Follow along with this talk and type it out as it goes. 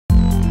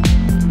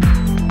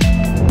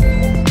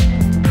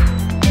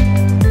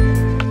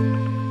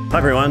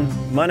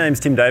everyone, my name's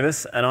Tim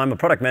Davis and I'm a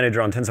product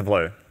manager on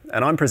TensorFlow,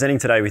 and I'm presenting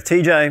today with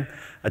TJ,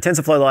 a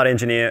TensorFlow Lite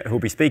engineer who will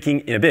be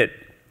speaking in a bit.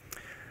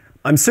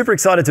 I'm super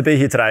excited to be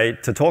here today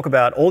to talk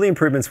about all the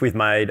improvements we've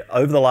made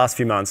over the last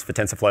few months for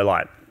TensorFlow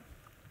Lite.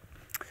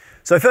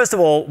 So first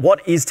of all,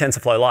 what is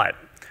TensorFlow Lite?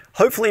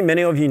 Hopefully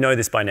many of you know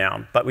this by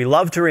now, but we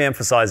love to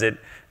re-emphasize it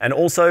and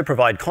also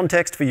provide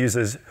context for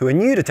users who are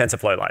new to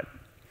TensorFlow Lite.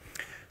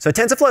 So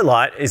TensorFlow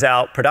Lite is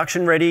our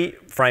production-ready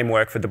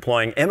framework for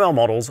deploying ML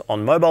models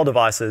on mobile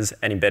devices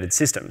and embedded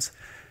systems.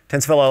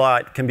 TensorFlow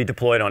Lite can be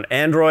deployed on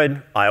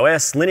Android,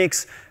 iOS,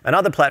 Linux, and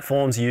other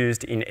platforms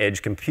used in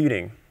edge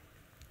computing.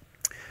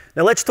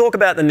 Now let's talk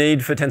about the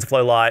need for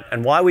TensorFlow Lite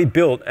and why we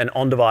built an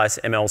on-device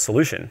ML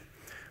solution.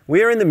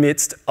 We are in the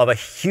midst of a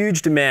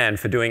huge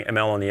demand for doing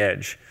ML on the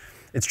edge.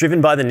 It's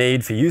driven by the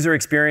need for user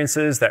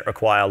experiences that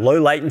require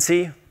low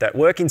latency, that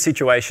work in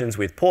situations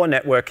with poor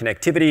network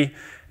connectivity,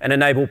 and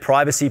enable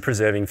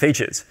privacy-preserving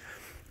features.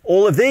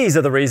 All of these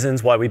are the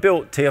reasons why we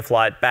built TF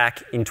Lite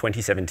back in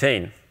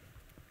 2017.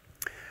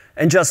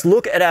 And just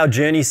look at our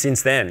journey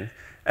since then.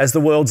 As the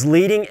world's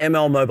leading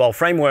ML mobile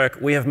framework,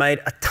 we have made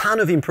a ton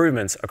of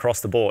improvements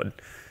across the board.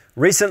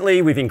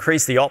 Recently, we've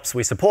increased the ops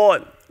we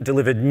support,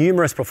 delivered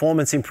numerous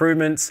performance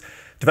improvements,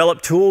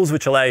 developed tools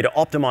which allow you to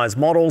optimize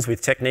models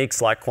with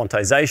techniques like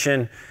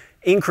quantization,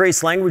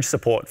 increased language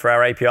support for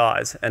our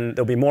APIs, and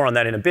there'll be more on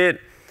that in a bit,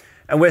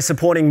 and we're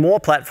supporting more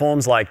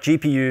platforms like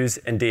GPUs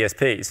and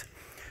DSPs.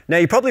 Now,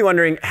 you're probably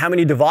wondering, how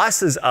many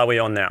devices are we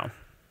on now?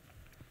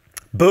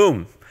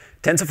 Boom!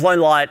 TensorFlow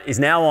Lite is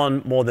now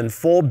on more than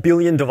 4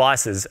 billion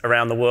devices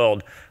around the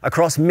world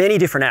across many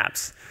different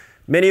apps.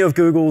 Many of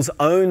Google's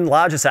own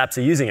largest apps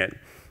are using it,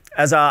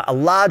 as are a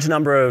large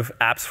number of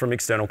apps from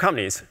external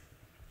companies.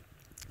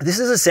 This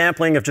is a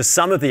sampling of just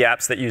some of the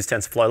apps that use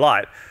TensorFlow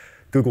Lite: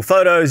 Google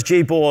Photos,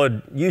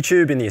 Gboard,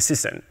 YouTube, and the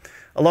Assistant,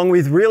 along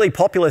with really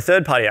popular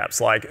third-party apps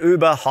like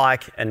Uber,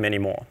 Hike, and many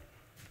more.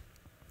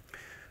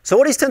 So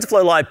what is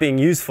TensorFlow Lite being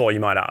used for, you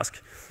might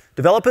ask?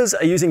 Developers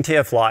are using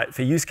TF Lite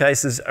for use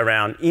cases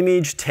around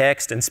image,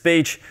 text, and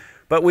speech,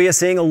 but we are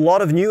seeing a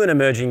lot of new and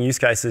emerging use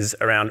cases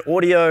around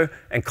audio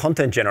and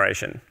content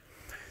generation.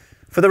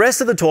 For the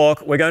rest of the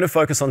talk, we're going to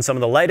focus on some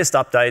of the latest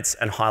updates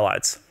and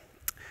highlights.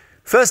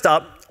 First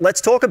up, let's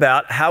talk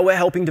about how we're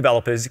helping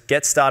developers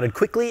get started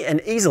quickly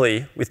and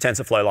easily with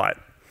TensorFlow Lite.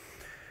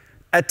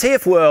 At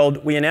TF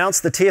World, we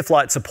announced the TF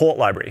Lite support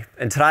library,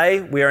 and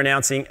today we are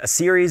announcing a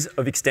series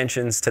of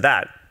extensions to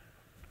that.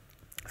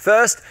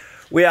 First,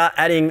 we are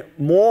adding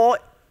more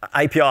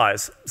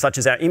APIs, such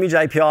as our image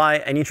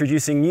API, and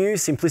introducing new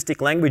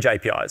simplistic language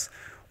APIs,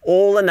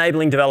 all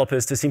enabling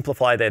developers to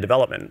simplify their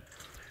development.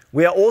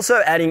 We are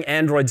also adding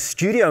Android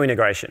Studio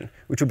integration,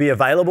 which will be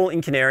available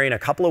in Canary in a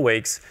couple of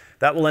weeks,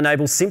 that will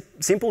enable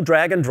simple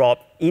drag and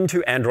drop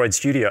into Android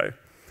Studio,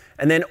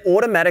 and then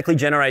automatically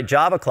generate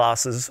Java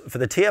classes for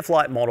the TF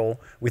Lite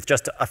model with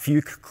just a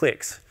few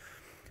clicks.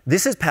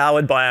 This is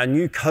powered by our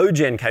new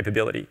CodeGen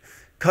capability.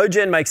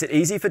 CodeGen makes it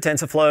easy for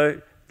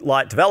TensorFlow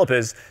Lite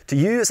developers to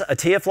use a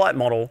TF Lite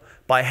model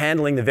by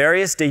handling the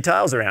various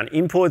details around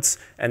inputs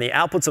and the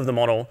outputs of the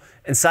model,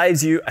 and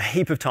saves you a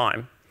heap of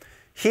time.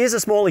 Here's a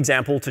small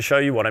example to show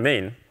you what I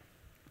mean.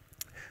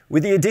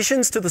 With the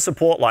additions to the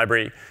support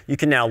library, you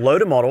can now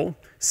load a model,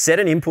 set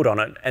an input on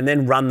it, and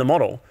then run the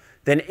model,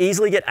 then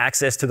easily get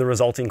access to the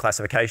resulting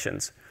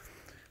classifications.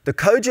 The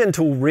CodeGen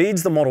tool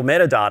reads the model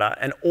metadata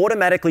and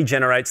automatically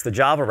generates the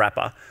Java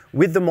wrapper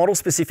with the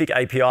model-specific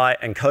API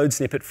and code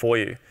snippet for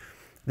you.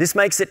 This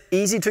makes it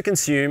easy to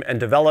consume and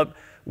develop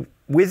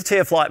with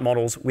TF Lite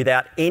models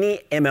without any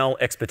ML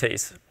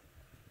expertise.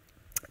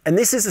 And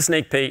this is a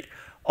sneak peek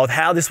of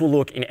how this will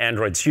look in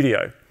Android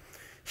Studio.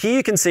 Here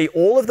you can see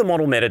all of the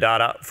model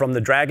metadata from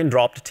the drag and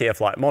dropped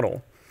TF Lite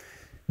model.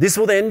 This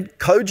will then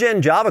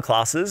CodeGen Java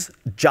classes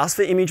just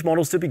for image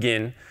models to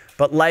begin,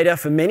 but later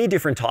for many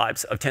different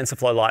types of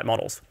TensorFlow Lite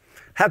models.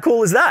 How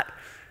cool is that?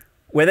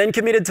 We're then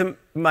committed to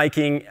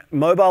making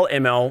mobile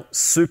ML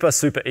super,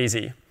 super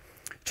easy.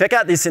 Check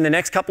out this in the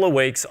next couple of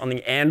weeks on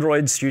the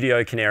Android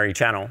Studio Canary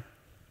channel.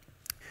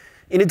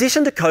 In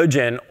addition to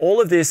CodeGen,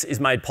 all of this is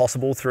made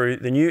possible through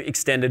the new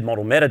extended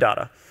model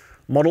metadata.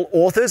 Model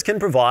authors can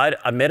provide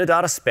a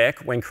metadata spec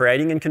when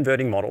creating and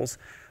converting models,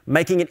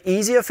 making it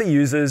easier for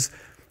users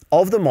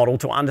of the model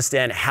to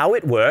understand how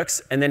it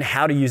works and then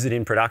how to use it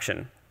in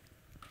production.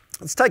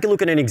 Let's take a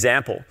look at an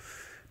example.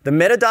 The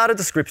metadata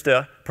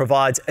descriptor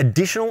provides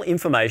additional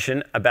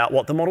information about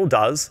what the model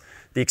does,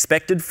 the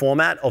expected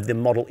format of the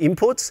model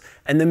inputs,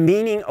 and the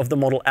meaning of the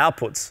model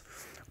outputs.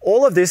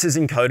 All of this is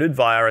encoded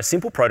via a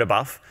simple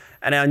protobuf,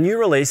 and our new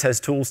release has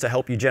tools to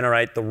help you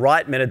generate the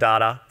right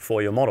metadata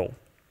for your model.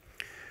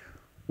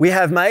 We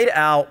have made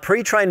our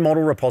pre-trained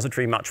model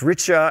repository much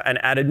richer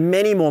and added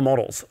many more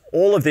models.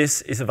 All of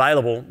this is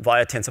available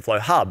via TensorFlow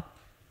Hub.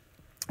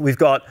 We've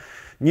got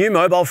new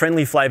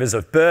mobile-friendly flavors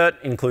of BERT,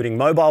 including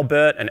Mobile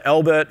BERT and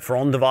LBERT for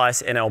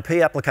on-device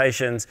NLP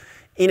applications,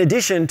 in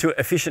addition to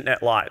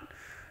EfficientNet Lite.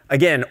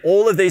 Again,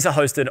 all of these are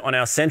hosted on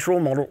our central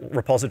model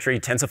repository,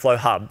 TensorFlow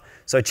Hub,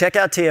 so check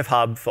out TF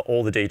Hub for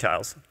all the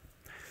details.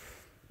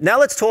 Now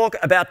let's talk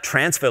about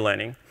transfer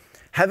learning.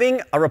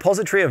 Having a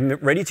repository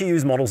of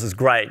ready-to-use models is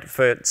great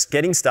for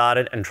getting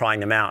started and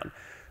trying them out.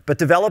 But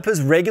developers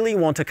regularly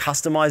want to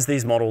customize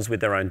these models with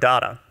their own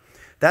data.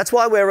 That's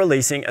why we're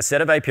releasing a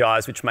set of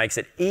APIs which makes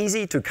it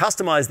easy to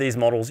customize these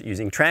models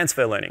using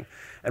transfer learning.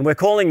 And we're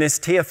calling this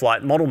TF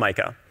Lite Model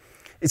Maker.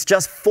 It's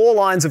just 4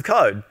 lines of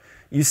code.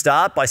 You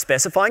start by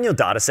specifying your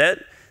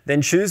dataset,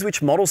 then choose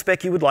which model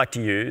spec you would like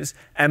to use,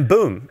 and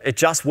boom, it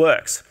just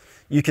works.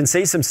 You can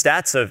see some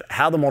stats of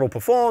how the model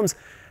performs,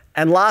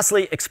 and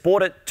lastly,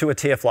 export it to a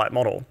TF Lite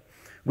model.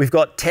 We've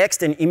got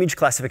text and image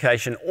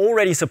classification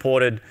already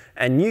supported,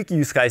 and new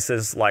use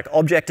cases like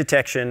object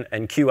detection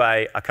and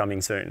QA are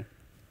coming soon.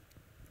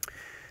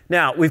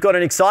 Now, we've got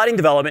an exciting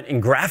development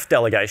in graph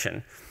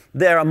delegation.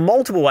 There are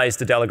multiple ways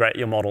to delegate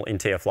your model in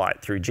TF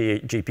Lite, through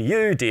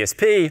GPU,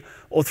 DSP,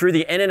 or through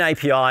the NN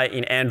API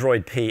in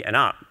Android P and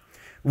up.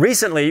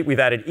 Recently, we've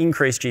added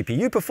increased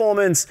GPU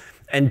performance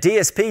and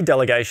DSP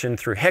delegation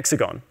through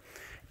Hexagon.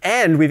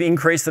 And we've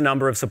increased the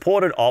number of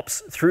supported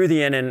ops through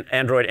the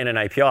Android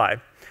NN API.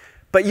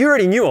 But you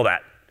already knew all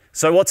that.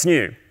 So what's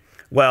new?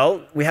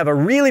 Well, we have a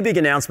really big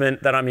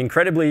announcement that I'm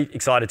incredibly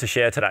excited to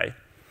share today.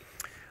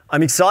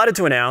 I'm excited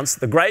to announce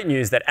the great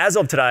news that as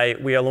of today,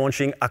 we are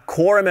launching a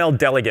CoreML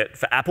delegate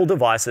for Apple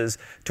devices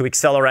to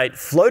accelerate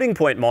floating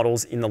point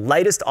models in the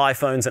latest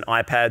iPhones and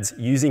iPads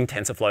using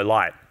TensorFlow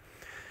Lite.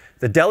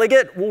 The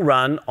delegate will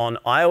run on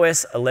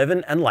iOS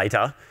 11 and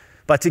later,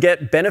 but to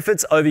get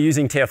benefits over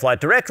using TF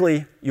Lite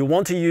directly, you'll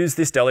want to use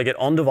this delegate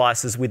on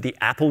devices with the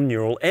Apple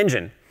Neural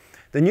Engine.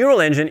 The Neural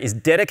Engine is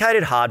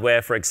dedicated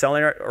hardware for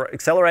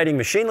accelerating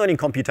machine learning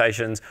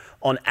computations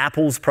on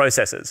Apple's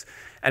processors,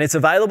 and it's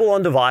available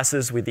on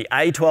devices with the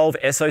A12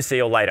 SoC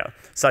or later,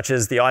 such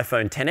as the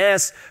iPhone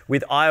XS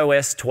with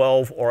iOS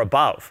 12 or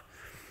above.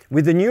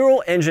 With the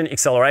Neural Engine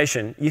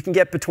acceleration, you can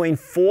get between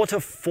 4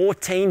 to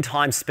 14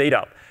 times speed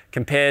up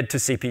compared to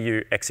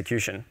CPU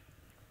execution.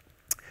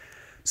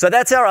 So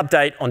that's our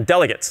update on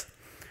delegates.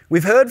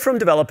 We've heard from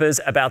developers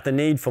about the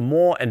need for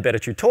more and better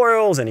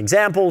tutorials and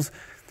examples,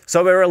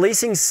 so we're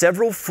releasing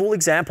several full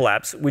example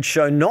apps which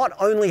show not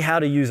only how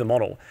to use a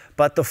model,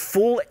 but the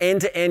full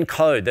end-to-end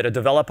code that a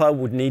developer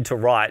would need to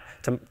write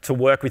to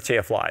work with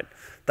TF Lite.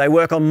 They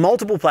work on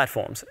multiple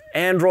platforms: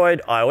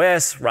 Android,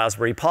 iOS,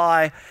 Raspberry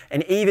Pi,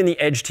 and even the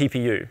Edge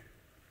TPU.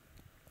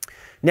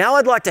 Now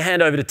I'd like to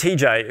hand over to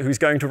TJ, who's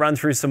going to run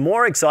through some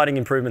more exciting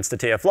improvements to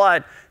TF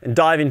Lite and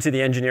dive into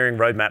the engineering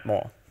roadmap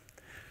more.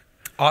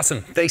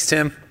 Awesome. Thanks,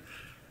 Tim.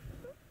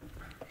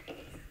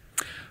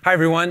 Hi,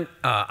 everyone.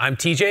 I'm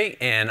TJ,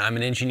 and I'm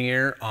an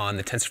engineer on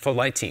the TensorFlow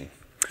Lite team.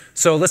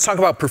 So let's talk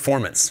about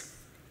performance.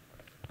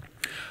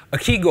 A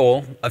key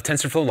goal of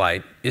TensorFlow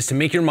Lite is to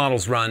make your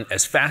models run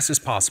as fast as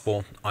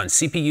possible on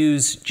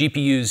CPUs,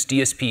 GPUs,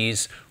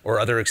 DSPs, or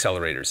other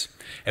accelerators.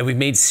 And we've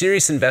made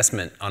serious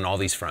investment on all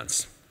these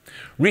fronts.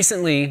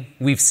 Recently,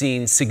 we've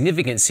seen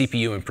significant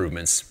CPU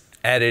improvements,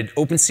 added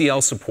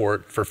OpenCL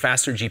support for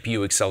faster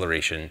GPU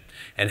acceleration,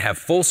 and have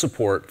full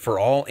support for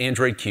all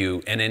Android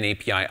Q and NN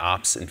API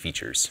ops and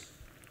features.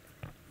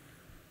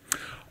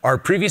 Our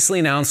previously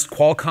announced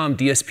Qualcomm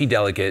DSP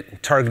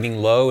delegate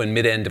targeting low and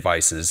mid-end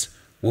devices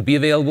will be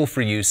available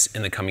for use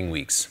in the coming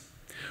weeks.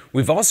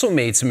 We've also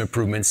made some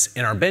improvements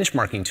in our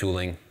benchmarking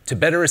tooling to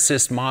better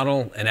assist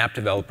model and app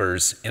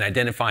developers in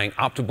identifying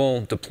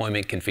optimal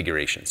deployment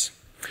configurations.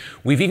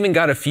 We've even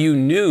got a few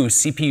new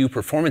CPU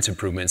performance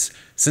improvements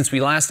since we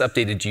last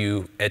updated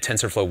you at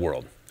TensorFlow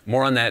World.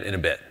 More on that in a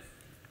bit.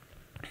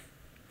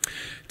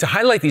 To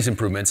highlight these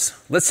improvements,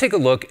 let's take a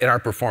look at our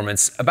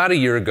performance about a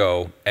year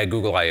ago at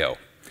Google I/O.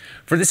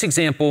 For this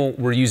example,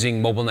 we're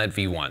using MobileNet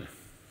v1.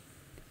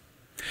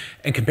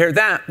 And compare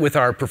that with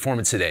our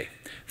performance today.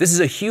 This is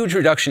a huge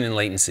reduction in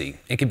latency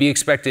and can be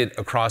expected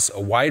across a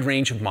wide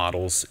range of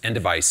models and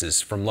devices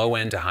from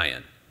low-end to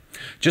high-end.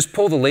 Just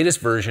pull the latest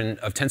version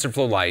of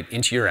TensorFlow Lite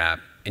into your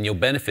app, and you'll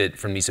benefit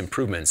from these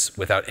improvements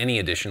without any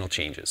additional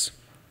changes.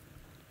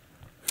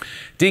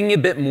 Digging a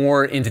bit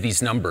more into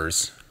these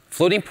numbers,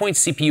 floating point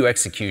CPU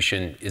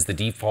execution is the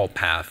default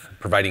path,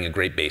 providing a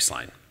great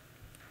baseline.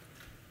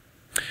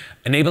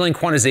 Enabling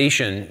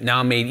quantization,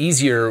 now made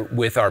easier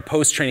with our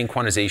post-training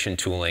quantization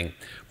tooling,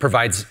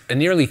 provides a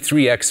nearly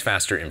 3x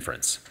faster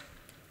inference.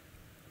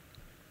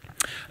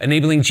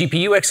 Enabling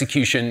GPU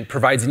execution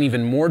provides an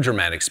even more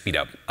dramatic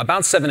speedup,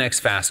 about 7x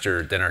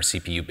faster than our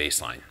CPU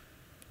baseline.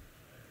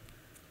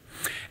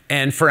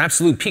 And for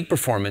absolute peak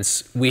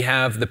performance, we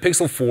have the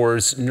Pixel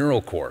 4's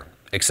Neural Core,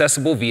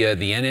 accessible via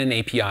the NN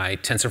API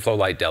TensorFlow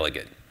Lite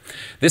delegate.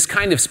 This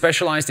kind of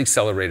specialized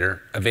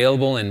accelerator,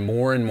 available in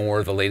more and more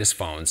of the latest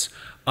phones,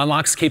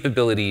 unlocks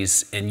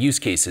capabilities and use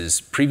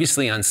cases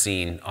previously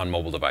unseen on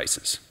mobile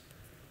devices.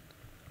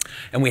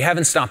 And we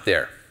haven't stopped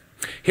there.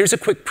 Here's a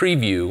quick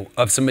preview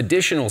of some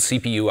additional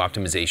CPU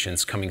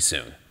optimizations coming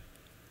soon.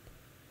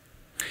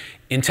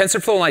 In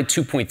TensorFlow Lite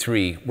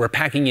 2.3, we're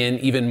packing in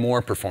even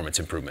more performance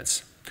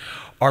improvements.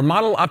 Our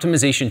model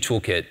optimization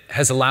toolkit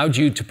has allowed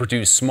you to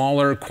produce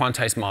smaller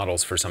quantized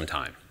models for some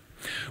time.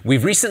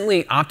 We've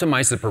recently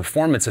optimized the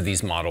performance of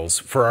these models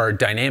for our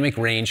dynamic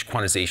range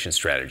quantization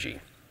strategy.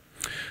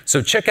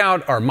 So check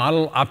out our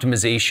model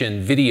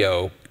optimization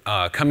video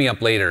coming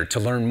up later to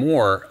learn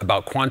more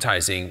about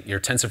quantizing your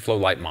TensorFlow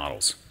Lite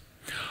models.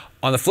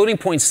 On the floating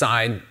point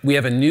side, we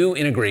have a new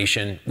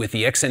integration with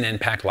the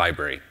XNNPACK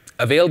library,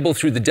 available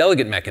through the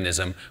delegate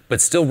mechanism, but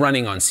still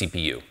running on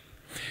CPU.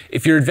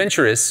 If you're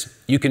adventurous,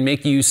 you can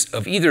make use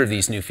of either of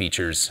these new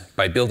features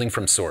by building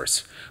from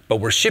source, but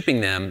we're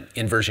shipping them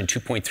in version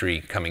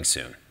 2.3 coming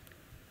soon.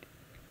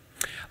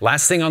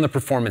 Last thing on the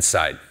performance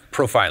side,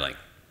 profiling.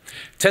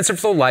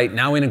 TensorFlow Lite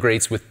now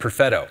integrates with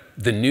Perfetto,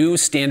 the new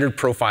standard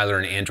profiler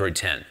in Android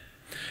 10.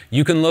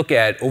 You can look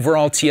at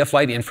overall TF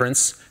Lite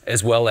inference,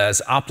 as well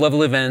as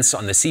op-level events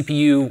on the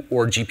CPU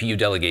or GPU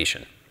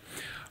delegation.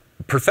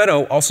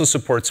 Perfetto also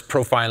supports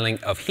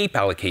profiling of heap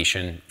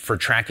allocation for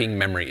tracking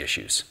memory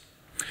issues.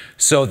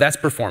 So that's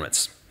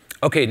performance.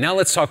 Okay, now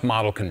let's talk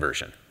model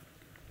conversion.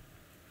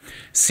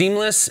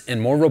 Seamless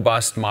and more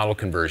robust model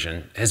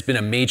conversion has been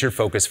a major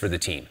focus for the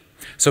team.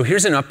 So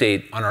here's an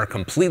update on our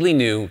completely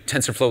new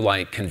TensorFlow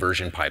Lite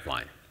conversion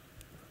pipeline.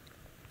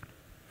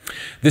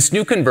 This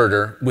new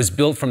converter was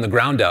built from the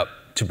ground up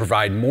to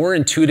provide more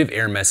intuitive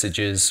error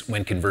messages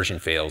when conversion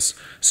fails,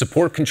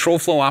 support control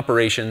flow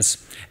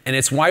operations, and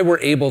it's why we're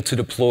able to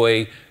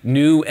deploy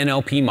new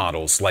NLP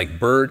models like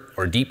BERT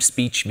or Deep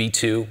Speech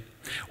V2,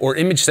 or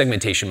image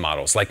segmentation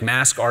models like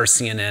Mask-R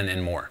CNN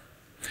and more.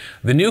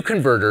 The new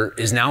converter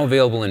is now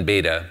available in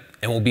beta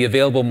and will be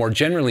available more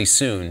generally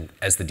soon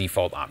as the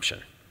default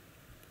option.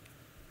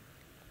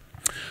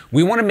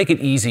 We want to make it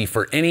easy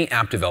for any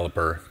app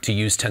developer to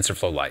use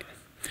TensorFlow Lite.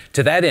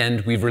 To that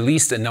end, we've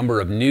released a number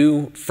of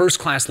new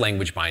first-class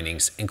language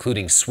bindings,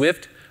 including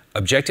Swift,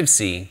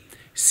 Objective-C,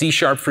 C#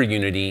 for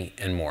Unity,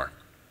 and more.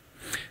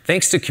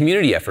 Thanks to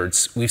community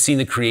efforts, we've seen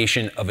the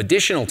creation of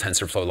additional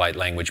TensorFlow Lite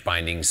language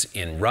bindings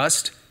in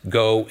Rust,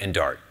 Go, and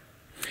Dart.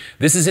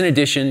 This is in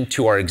addition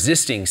to our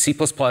existing C++,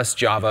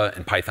 Java,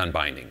 and Python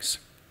bindings.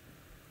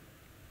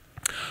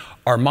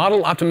 Our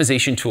model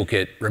optimization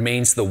toolkit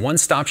remains the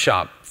one-stop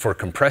shop for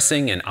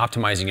compressing and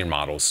optimizing your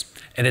models,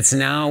 and it's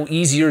now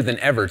easier than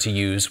ever to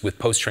use with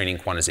post-training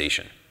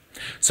quantization.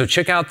 So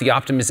check out the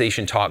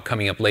optimization talk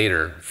coming up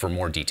later for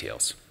more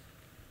details.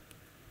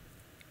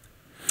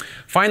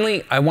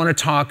 Finally, I want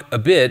to talk a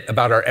bit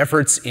about our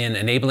efforts in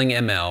enabling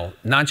ML,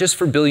 not just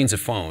for billions of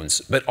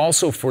phones, but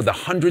also for the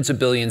hundreds of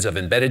billions of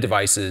embedded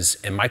devices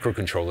and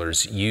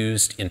microcontrollers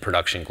used in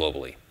production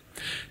globally.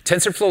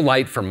 TensorFlow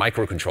Lite for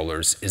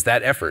microcontrollers is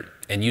that effort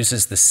and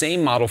uses the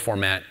same model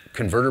format,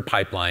 converter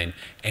pipeline,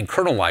 and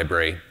kernel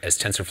library as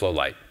TensorFlow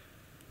Lite.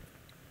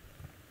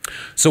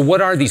 So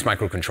what are these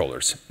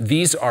microcontrollers?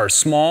 These are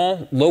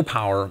small,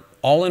 low-power,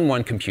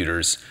 all-in-one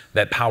computers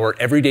that power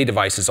everyday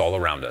devices all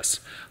around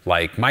us,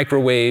 like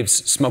microwaves,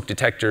 smoke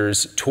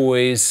detectors,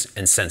 toys,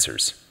 and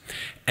sensors.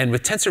 And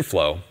with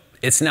TensorFlow,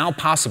 it's now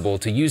possible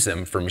to use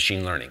them for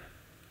machine learning.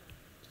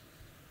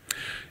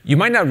 You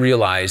might not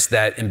realize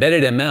that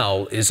embedded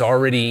ML is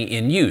already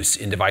in use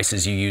in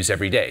devices you use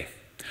every day.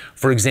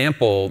 For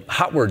example,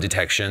 hot word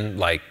detection,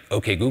 like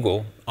OK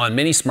Google, on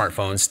many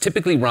smartphones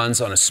typically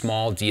runs on a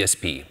small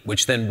DSP,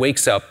 which then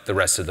wakes up the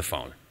rest of the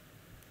phone.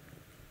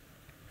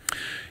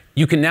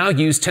 You can now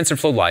use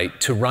TensorFlow Lite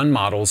to run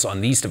models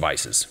on these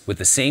devices with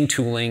the same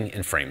tooling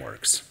and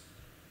frameworks.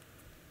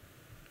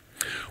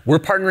 We're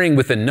partnering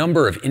with a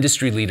number of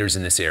industry leaders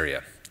in this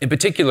area. In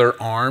particular,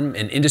 ARM,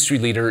 an industry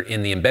leader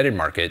in the embedded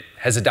market,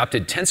 has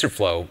adopted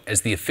TensorFlow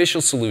as the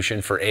official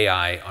solution for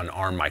AI on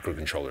ARM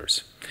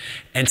microcontrollers.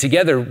 And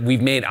together,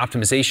 we've made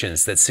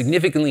optimizations that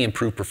significantly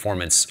improve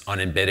performance on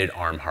embedded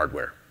ARM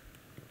hardware.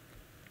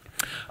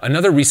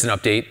 Another recent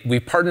update, we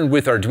partnered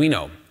with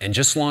Arduino and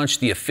just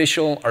launched the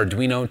official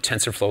Arduino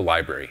TensorFlow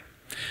library.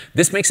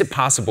 This makes it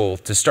possible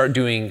to start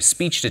doing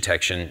speech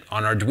detection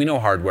on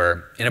Arduino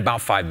hardware in about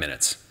 5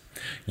 minutes.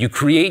 You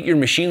create your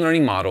machine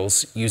learning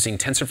models using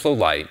TensorFlow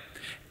Lite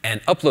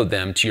and upload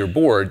them to your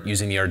board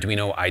using the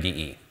Arduino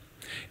IDE.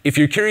 If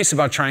you're curious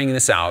about trying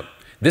this out,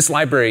 this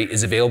library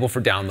is available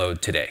for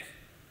download today.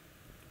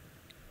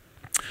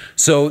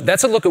 So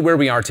that's a look at where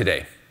we are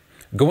today.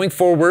 Going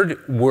forward,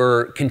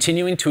 we're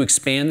continuing to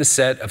expand the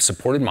set of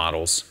supported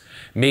models,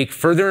 make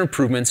further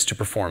improvements to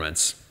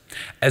performance,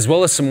 as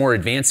well as some more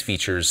advanced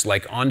features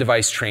like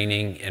on-device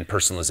training and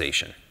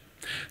personalization.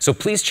 So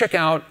please check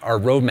out our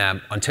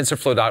roadmap on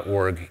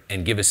tensorflow.org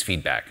and give us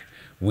feedback.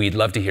 We'd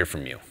love to hear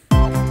from you.